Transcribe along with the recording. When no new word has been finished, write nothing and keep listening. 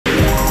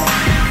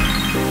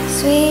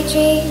Sweet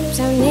dreams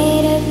are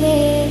made of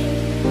this.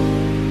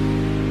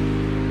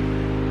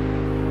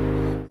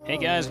 Hey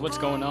guys, what's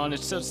going on?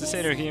 It's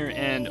ToastyTheHosty here,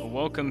 and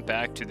welcome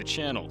back to the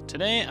channel.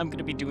 Today I'm going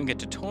to be doing a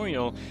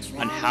tutorial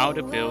on how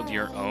to build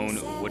your own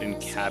wooden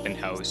cabin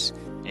house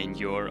in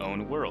your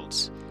own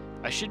worlds.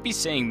 I should be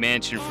saying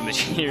mansion from the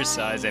sheer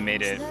size I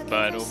made it,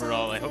 but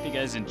overall I hope you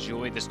guys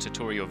enjoyed this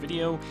tutorial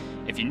video.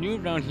 If you're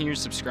new around here,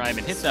 subscribe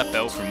and hit that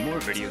bell for more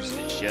videos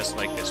just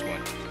like this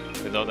one.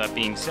 With all that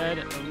being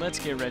said, let's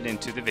get right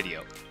into the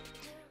video.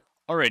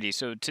 Alrighty,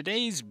 so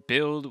today's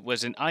build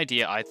was an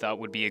idea I thought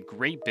would be a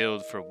great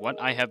build for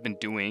what I have been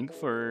doing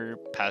for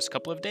past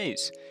couple of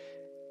days.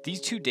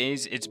 These 2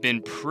 days, it's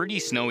been pretty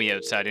snowy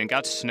outside and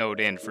got snowed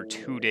in for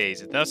 2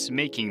 days, thus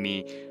making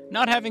me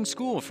not having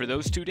school for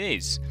those 2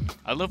 days.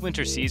 I love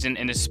winter season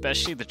and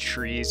especially the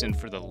trees, and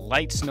for the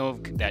light snow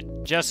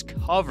that just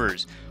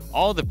covers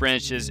all the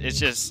branches,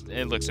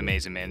 it looks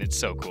amazing, man. It's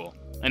so cool.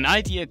 An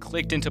idea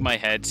clicked into my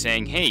head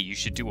saying, hey, you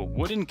should do a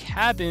wooden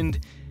cabin,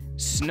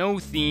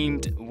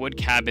 snow-themed wood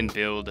cabin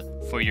build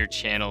for your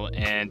channel,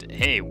 and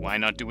hey, why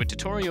not do a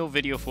tutorial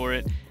video for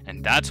it?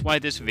 And that's why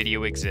this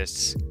video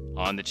exists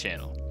on the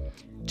channel.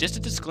 Just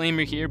a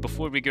disclaimer here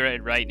before we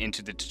get right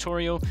into the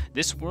tutorial,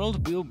 this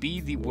world will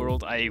be the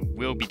world I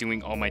will be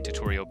doing all my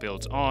tutorial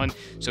builds on,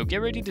 so get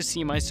ready to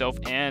see myself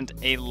and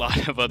a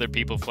lot of other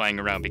people flying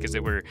around, because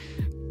there were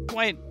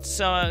quite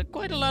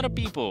a lot of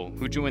people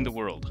who joined the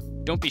world.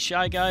 Don't be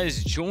shy,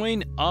 guys.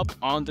 Join up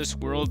on this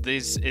world.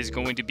 This is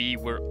going to be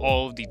where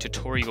all the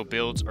tutorial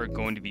builds are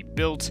going to be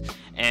built,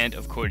 and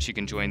of course you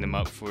can join them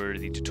up for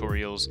the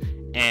tutorials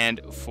and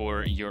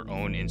for your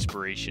own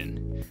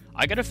inspiration.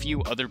 I got a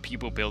few other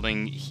people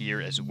building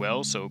here as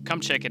well, so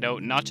come check it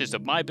out, not just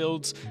of my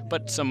builds,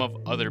 but some of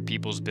other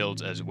people's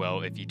builds as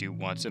well if you do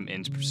want some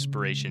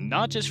inspiration,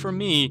 not just from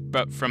me,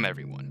 but from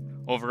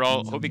everyone.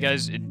 Overall, hope you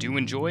guys do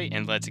enjoy,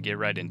 and let's get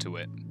right into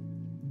it.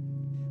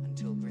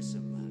 Until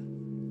Grissom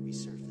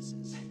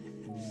resurfaces.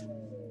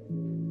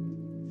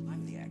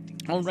 I'm the acting.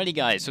 Alrighty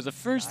guys, so the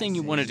first thing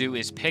you want to do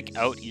is pick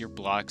out your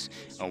blocks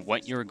on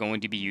what you're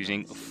going to be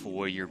using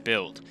for your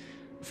build.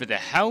 For the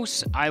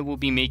house, I will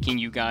be making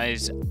you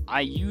guys,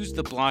 I use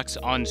the blocks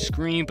on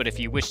screen, but if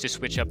you wish to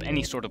switch up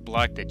any sort of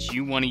block that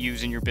you want to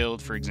use in your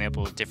build, for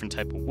example, a different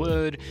type of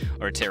wood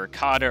or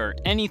terracotta or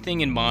anything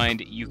in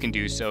mind, you can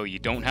do so. You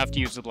don't have to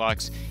use the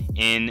blocks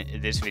in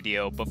this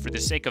video, but for the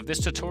sake of this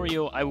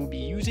tutorial, I will be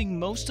using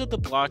most of the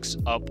blocks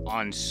up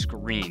on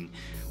screen.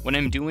 What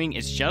I'm doing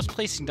is just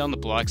placing down the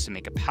blocks to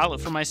make a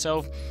palette for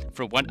myself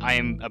for what I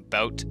am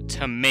about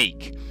to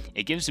make.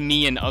 It gives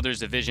me and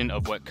others a vision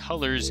of what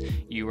colors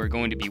you are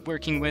going to be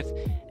working with,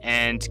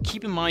 and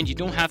keep in mind you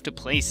don't have to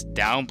place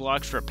down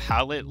blocks for a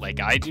palette like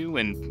I do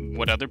and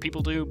what other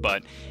people do,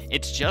 but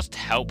it's just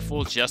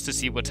helpful just to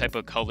see what type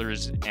of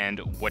colors and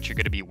what you're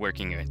going to be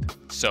working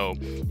with. So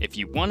if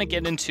you want to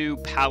get into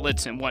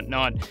palettes and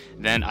whatnot,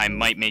 then I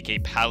might make a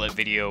palette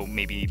video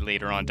maybe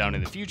later on down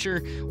in the future,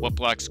 what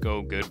blocks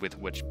go good with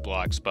which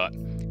blocks, but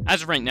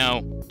as of right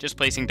now, just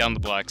placing down the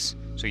blocks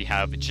so you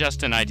have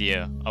just an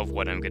idea of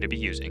what I'm going to be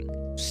using.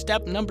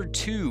 Step number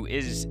 2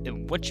 is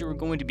what you're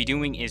going to be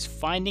doing is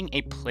finding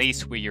a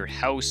place where your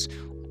house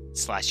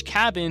 /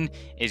 cabin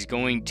is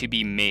going to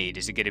be made.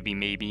 Is it going to be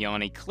maybe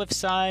on a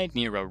cliffside,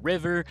 near a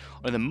river,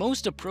 or the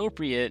most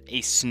appropriate,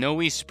 a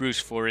snowy spruce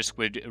forest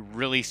would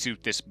really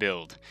suit this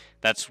build.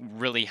 That's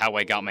really how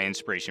I got my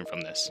inspiration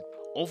from this.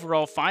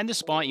 Overall, find the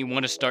spot you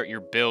want to start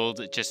your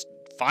build. Just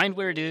find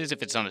where it is.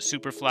 If it's on a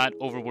super flat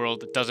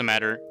overworld, it doesn't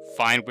matter.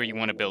 Find where you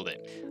want to build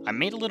it. I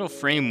made a little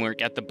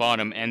framework at the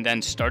bottom and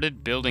then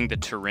started building the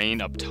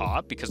terrain up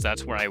top, because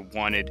that's where I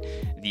wanted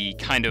the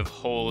kind of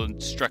whole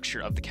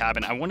structure of the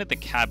cabin. I wanted the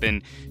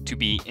cabin to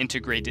be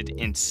integrated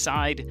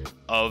inside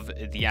of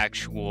the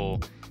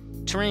actual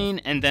terrain,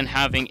 and then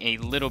having a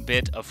little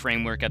bit of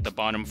framework at the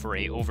bottom for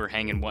a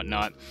overhang and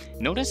whatnot.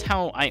 Notice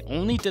how I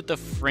only did the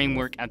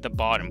framework at the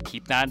bottom.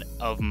 Keep that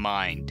of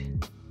mind.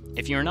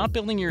 If you're not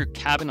building your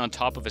cabin on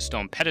top of a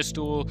stone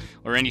pedestal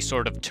or any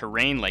sort of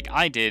terrain like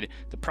I did,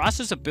 the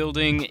process of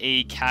building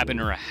a cabin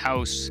or a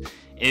house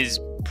is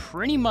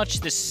pretty much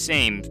the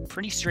same,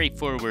 pretty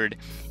straightforward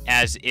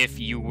as if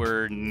you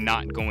were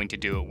not going to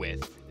do it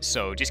with.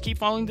 So just keep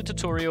following the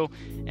tutorial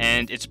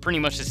and it's pretty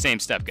much the same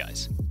step,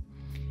 guys.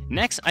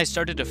 Next, I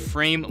started to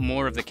frame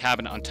more of the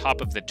cabin on top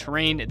of the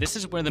terrain. This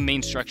is where the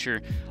main structure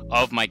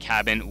of my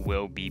cabin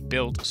will be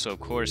built. So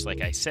of course,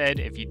 like I said,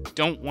 if you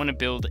don't want to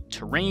build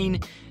terrain,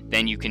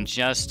 then you can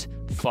just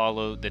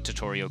follow the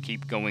tutorial,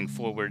 keep going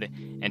forward,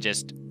 and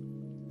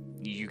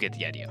you get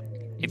the idea.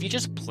 If you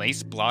just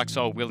place blocks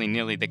all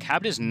willy-nilly, the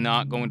cabin is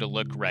not going to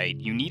look right.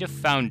 You need a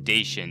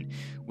foundation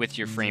with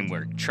your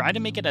framework. Try to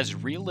make it as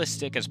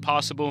realistic as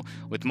possible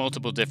with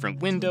multiple different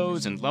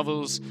windows and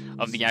levels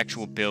of the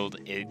actual build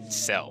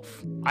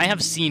itself. I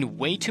have seen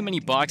way too many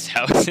box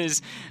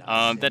houses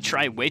that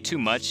try way too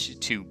much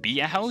to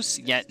be a house,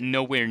 yet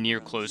nowhere near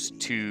close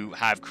to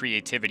have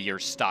creativity or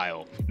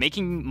style.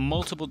 Making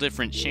multiple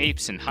different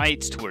shapes and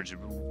heights towards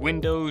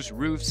windows,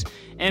 roofs,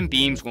 and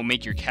beams will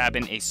make your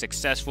cabin a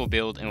successful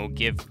build and will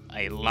give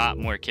a lot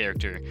more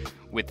character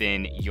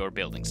within your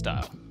building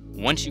style.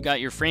 Once you got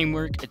your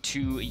framework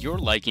to your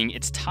liking,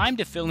 it's time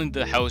to fill in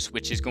the house,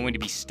 which is going to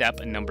be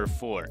step number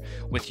 4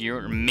 with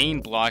your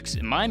main blocks.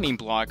 My main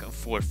block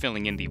for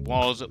filling in the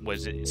walls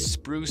was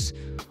spruce,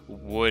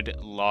 wood,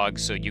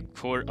 logs. So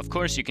of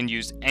course you can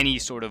use any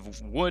sort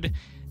of wood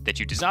that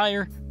you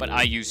desire, but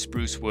I use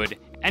spruce wood.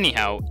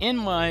 Anyhow, in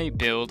my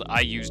build,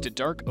 I used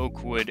dark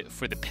oak wood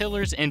for the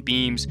pillars and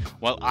beams,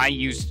 while I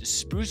used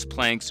spruce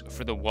planks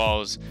for the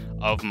walls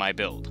of my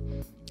build.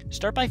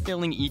 Start by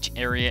filling each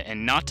area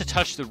and not to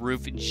touch the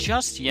roof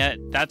just yet.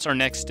 That's our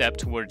next step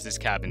towards this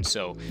cabin.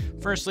 So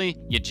firstly,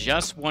 you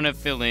just want to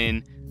fill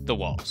in the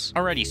walls.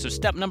 Alrighty, so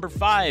step number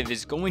 5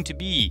 is going to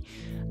be,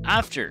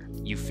 after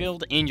you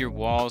filled in your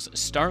walls,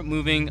 start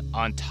moving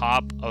on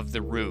top of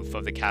the roof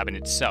of the cabin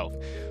itself.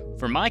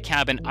 For my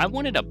cabin, I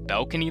wanted a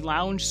balcony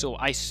lounge, so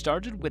I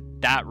started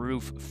with that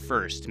roof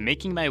first,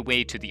 making my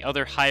way to the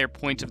other higher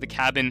points of the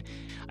cabin.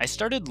 I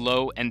started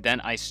low and then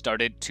I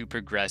started to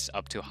progress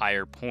up to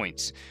higher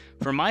points.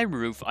 For my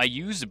roof, I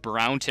used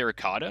brown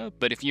terracotta,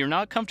 but if you're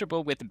not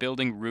comfortable with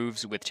building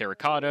roofs with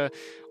terracotta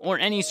or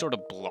any sort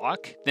of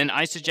block, then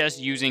I suggest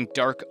using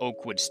dark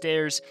oak wood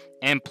stairs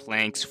and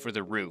planks for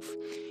the roof.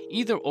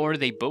 Either or,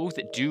 they both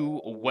do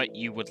what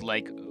you would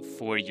like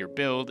for your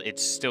build.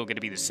 It's still going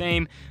to be the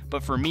same,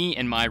 but for me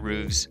and my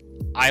roofs,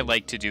 I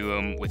like to do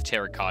them with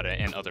terracotta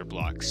and other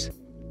blocks.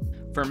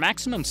 For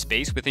maximum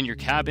space within your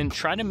cabin,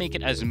 try to make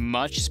it as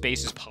much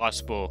space as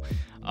possible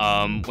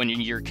when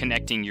you're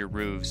connecting your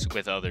roofs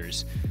with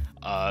others.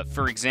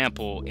 For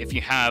example, if you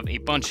have a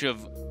bunch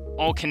of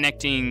all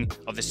connecting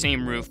of the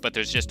same roof, but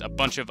there's just a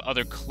bunch of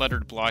other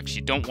cluttered blocks,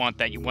 you don't want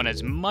that. You want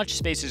as much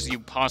space as you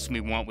possibly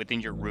want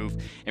within your roof.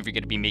 If you're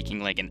going to be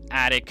making like an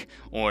attic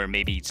or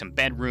maybe some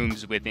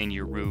bedrooms within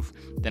your roof,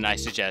 then I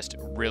suggest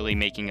really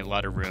making a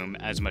lot of room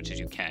as much as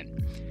you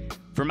can.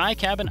 For my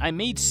cabin, I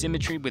made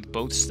symmetry with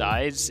both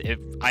sides.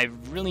 I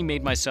really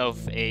made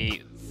myself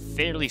a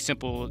fairly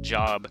simple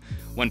job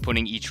when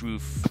putting each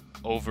roof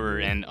over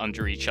and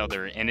under each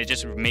other, and it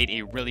just made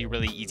a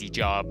really easy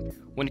job.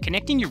 When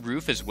connecting your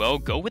roof as well,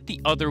 go with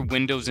the other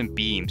windows and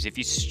beams. If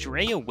you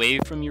stray away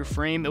from your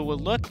frame, it will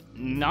look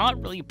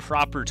not really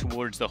proper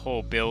towards the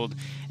whole build,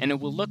 and it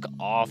will look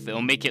off.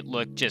 It'll make it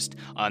look just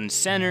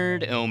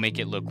uncentered. It'll make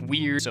it look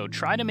weird. So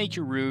try to make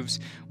your roofs,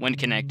 when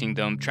connecting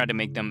them, try to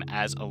make them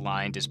as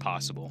aligned as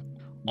possible.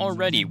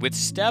 Alrighty, with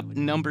step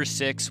number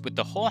 6, with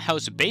the whole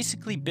house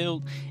basically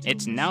built,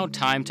 it's now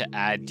time to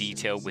add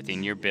detail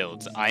within your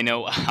builds. I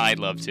know I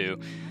love to.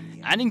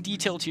 Adding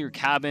detail to your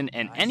cabin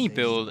and any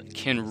build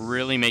can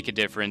really make a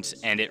difference,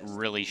 and it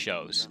really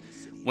shows.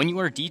 When you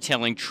are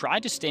detailing, try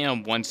to stay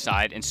on one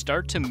side and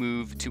start to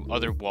move to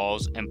other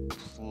walls and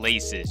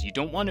places. You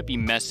don't want to be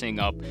messing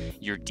up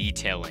your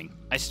detailing.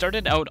 I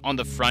started out on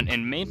the front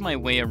and made my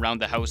way around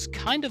the house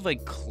kind of a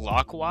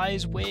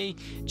clockwise way,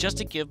 just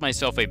to give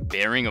myself a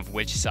bearing of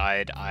which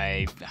side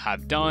I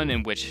have done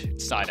and which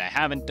side I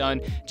haven't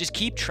done. Just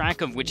keep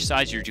track of which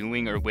sides you're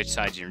doing or which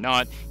sides you're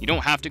not. You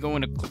don't have to go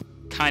in a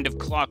kind of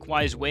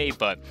clockwise way,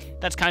 but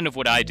that's kind of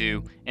what I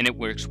do, and it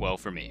works well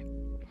for me.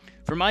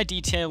 For my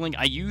detailing,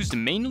 I used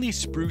mainly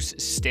spruce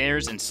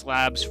stairs and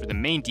slabs for the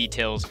main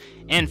details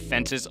and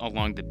fences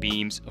along the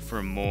beams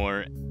for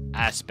more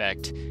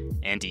aspect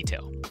and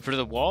detail. For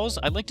the walls,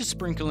 I like to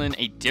sprinkle in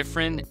a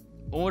different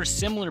or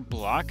similar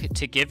block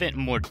to give it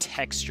more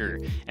texture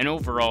and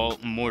overall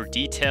more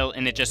detail,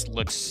 and it just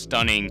looks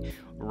stunning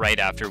right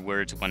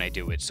afterwards when I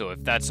do it. So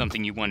if that's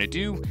something you want to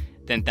do,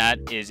 then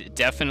that is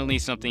definitely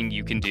something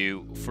you can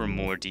do for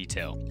more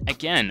detail.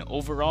 Again,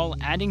 overall,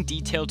 adding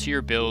detail to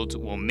your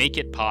build will make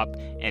it pop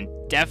and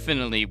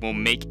definitely will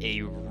make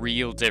a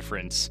real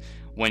difference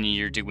when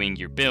you're doing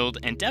your build,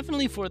 and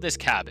definitely for this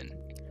cabin.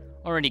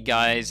 Alrighty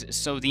guys,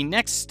 so the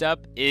next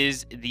step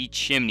is the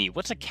chimney.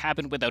 What's a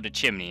cabin without a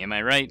chimney, am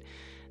I right?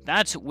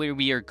 That's where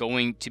we are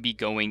going to be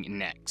going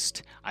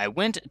next. I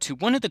went to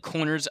one of the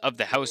corners of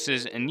the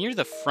houses near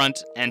the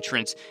front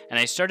entrance, and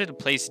I started to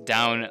place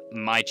down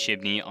my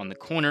chimney on the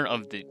corner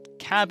of the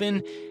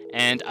cabin,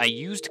 and I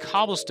used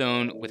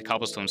cobblestone with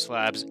cobblestone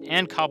slabs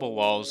and cobble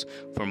walls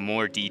for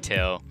more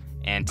detail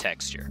and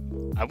texture.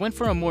 I went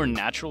for a more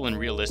natural and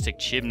realistic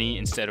chimney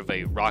instead of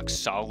a rock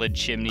solid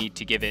chimney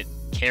to give it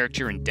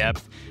character and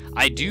depth.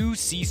 I do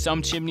see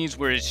some chimneys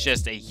where it's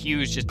just a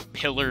huge just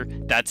pillar,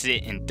 that's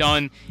it and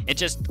done. It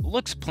just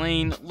looks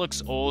plain,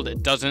 looks old,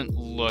 it doesn't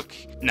look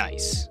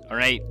nice.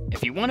 Alright,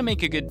 if you want to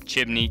make a good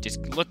chimney,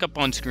 just look up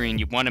on screen.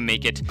 You want to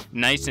make it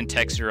nice and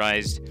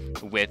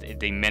texturized with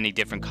the many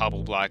different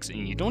cobble blocks,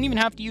 and you don't even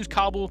have to use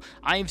cobble.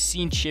 I've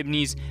seen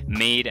chimneys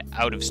made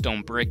out of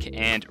stone brick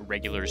and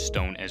regular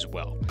stone as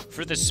well.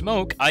 For the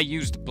smoke, I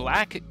used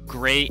black,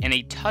 gray, and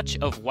a touch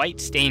of white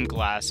stained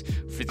glass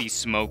for the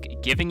smoke,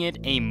 giving it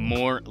a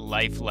more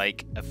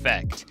lifelike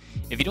effect.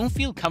 If you don't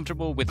feel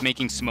comfortable with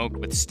making smoke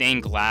with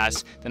stained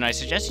glass, then I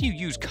suggest you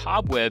use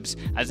cobwebs,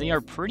 as they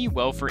are pretty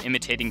well for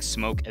imitating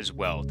smoke as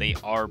well. They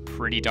are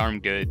pretty darn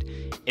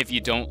good if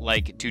you don't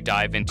like to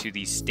dive into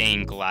the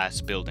stained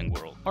glass building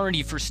world.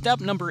 Alrighty, for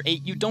step number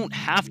 8, you don't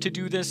have to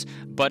do this,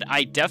 but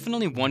I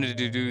definitely wanted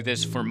to do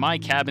this for my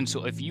cabin.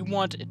 So if you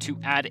want to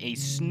add a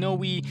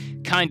snowy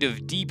kind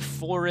of deep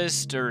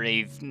forest or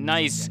a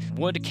nice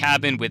wood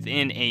cabin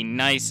within a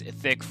nice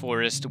thick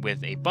forest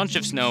with a bunch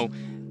of snow,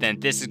 then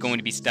this is going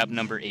to be step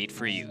number 8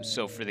 for you.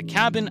 So for the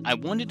cabin, I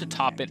wanted to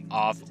top it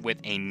off with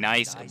a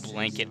nice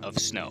blanket of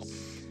snow.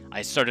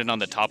 I started on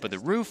the top of the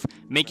roof,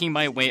 making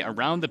my way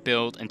around the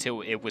build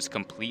until it was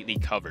completely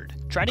covered.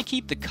 Try to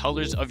keep the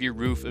colors of your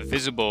roof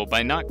visible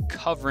by not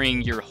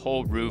covering your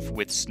whole roof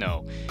with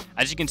snow.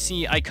 As you can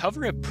see, I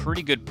cover a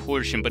pretty good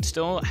portion, but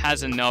still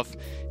has enough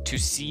to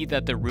see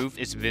that the roof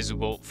is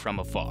visible from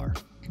afar.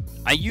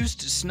 I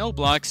used snow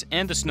blocks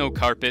and the snow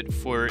carpet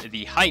for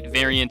the height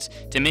variance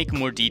to make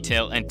more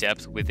detail and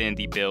depth within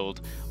the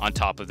build on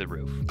top of the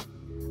roof.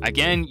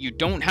 Again, you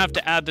don't have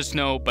to add the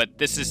snow, but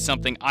this is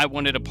something I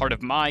wanted a part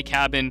of my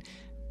cabin.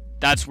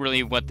 That's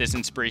really what this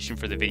inspiration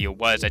for the video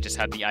was. I just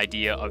had the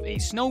idea of a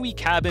snowy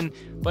cabin,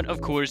 but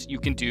of course you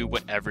can do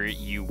whatever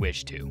you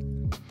wish to.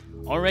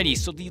 Alrighty,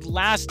 so the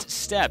last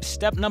step,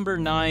 step number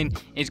 9,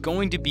 is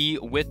going to be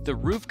with the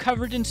roof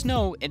covered in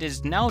snow. It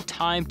is now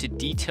time to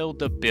detail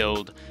the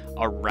build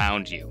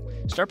around you.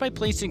 Start by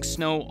placing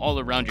snow all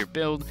around your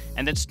build,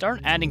 and then start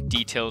adding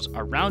details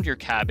around your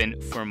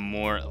cabin for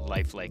more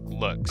lifelike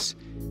looks.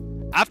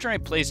 After I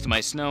placed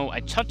my snow, I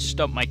touched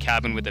up my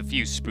cabin with a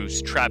few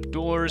spruce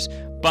trapdoors,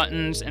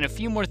 buttons, and a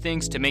few more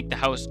things to make the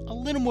house a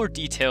little more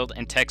detailed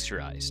and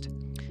texturized.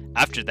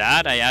 After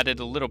that, I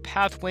added a little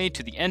pathway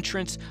to the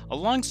entrance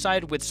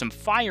alongside with some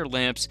fire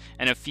lamps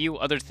and a few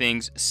other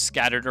things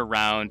scattered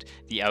around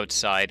the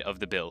outside of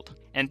the build.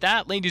 And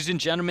that, ladies and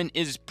gentlemen,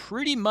 is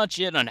pretty much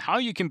it on how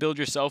you can build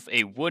yourself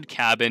a wood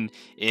cabin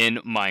in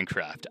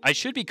Minecraft. I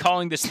should be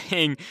calling this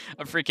thing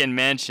a freaking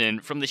mansion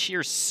from the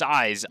sheer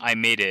size I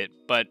made it,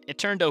 but it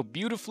turned out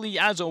beautifully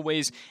as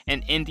always,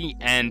 and in the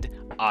end,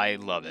 I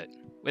love it.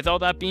 With all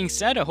that being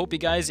said, I hope you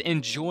guys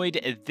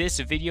enjoyed this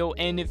video,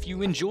 and if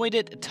you enjoyed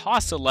it,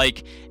 toss a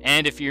like,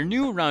 and if you're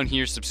new around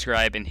here,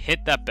 subscribe and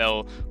hit that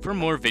bell for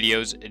more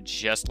videos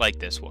just like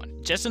this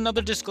one. Just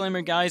another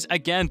disclaimer, guys,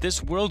 again,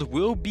 this world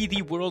will be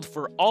the world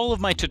for all of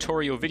my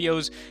tutorial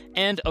videos,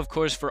 and of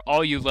course for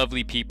all you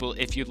lovely people,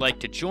 if you'd like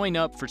to join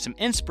up for some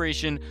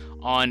inspiration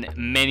on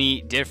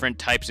many different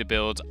types of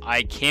builds,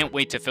 I can't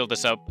wait to fill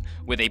this up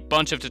with a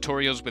bunch of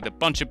tutorials, with a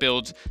bunch of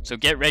builds, so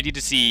get ready to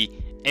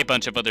see a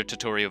bunch of other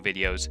tutorial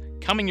videos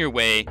coming your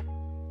way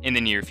in the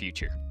near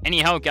future.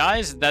 Anyhow,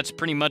 guys, that's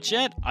pretty much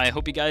it. I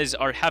hope you guys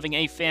are having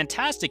a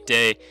fantastic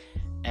day,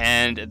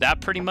 and that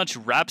pretty much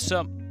wraps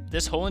up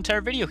this whole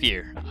entire video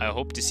here. I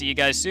hope to see you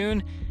guys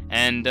soon,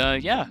 and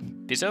yeah,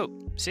 peace out.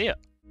 See ya.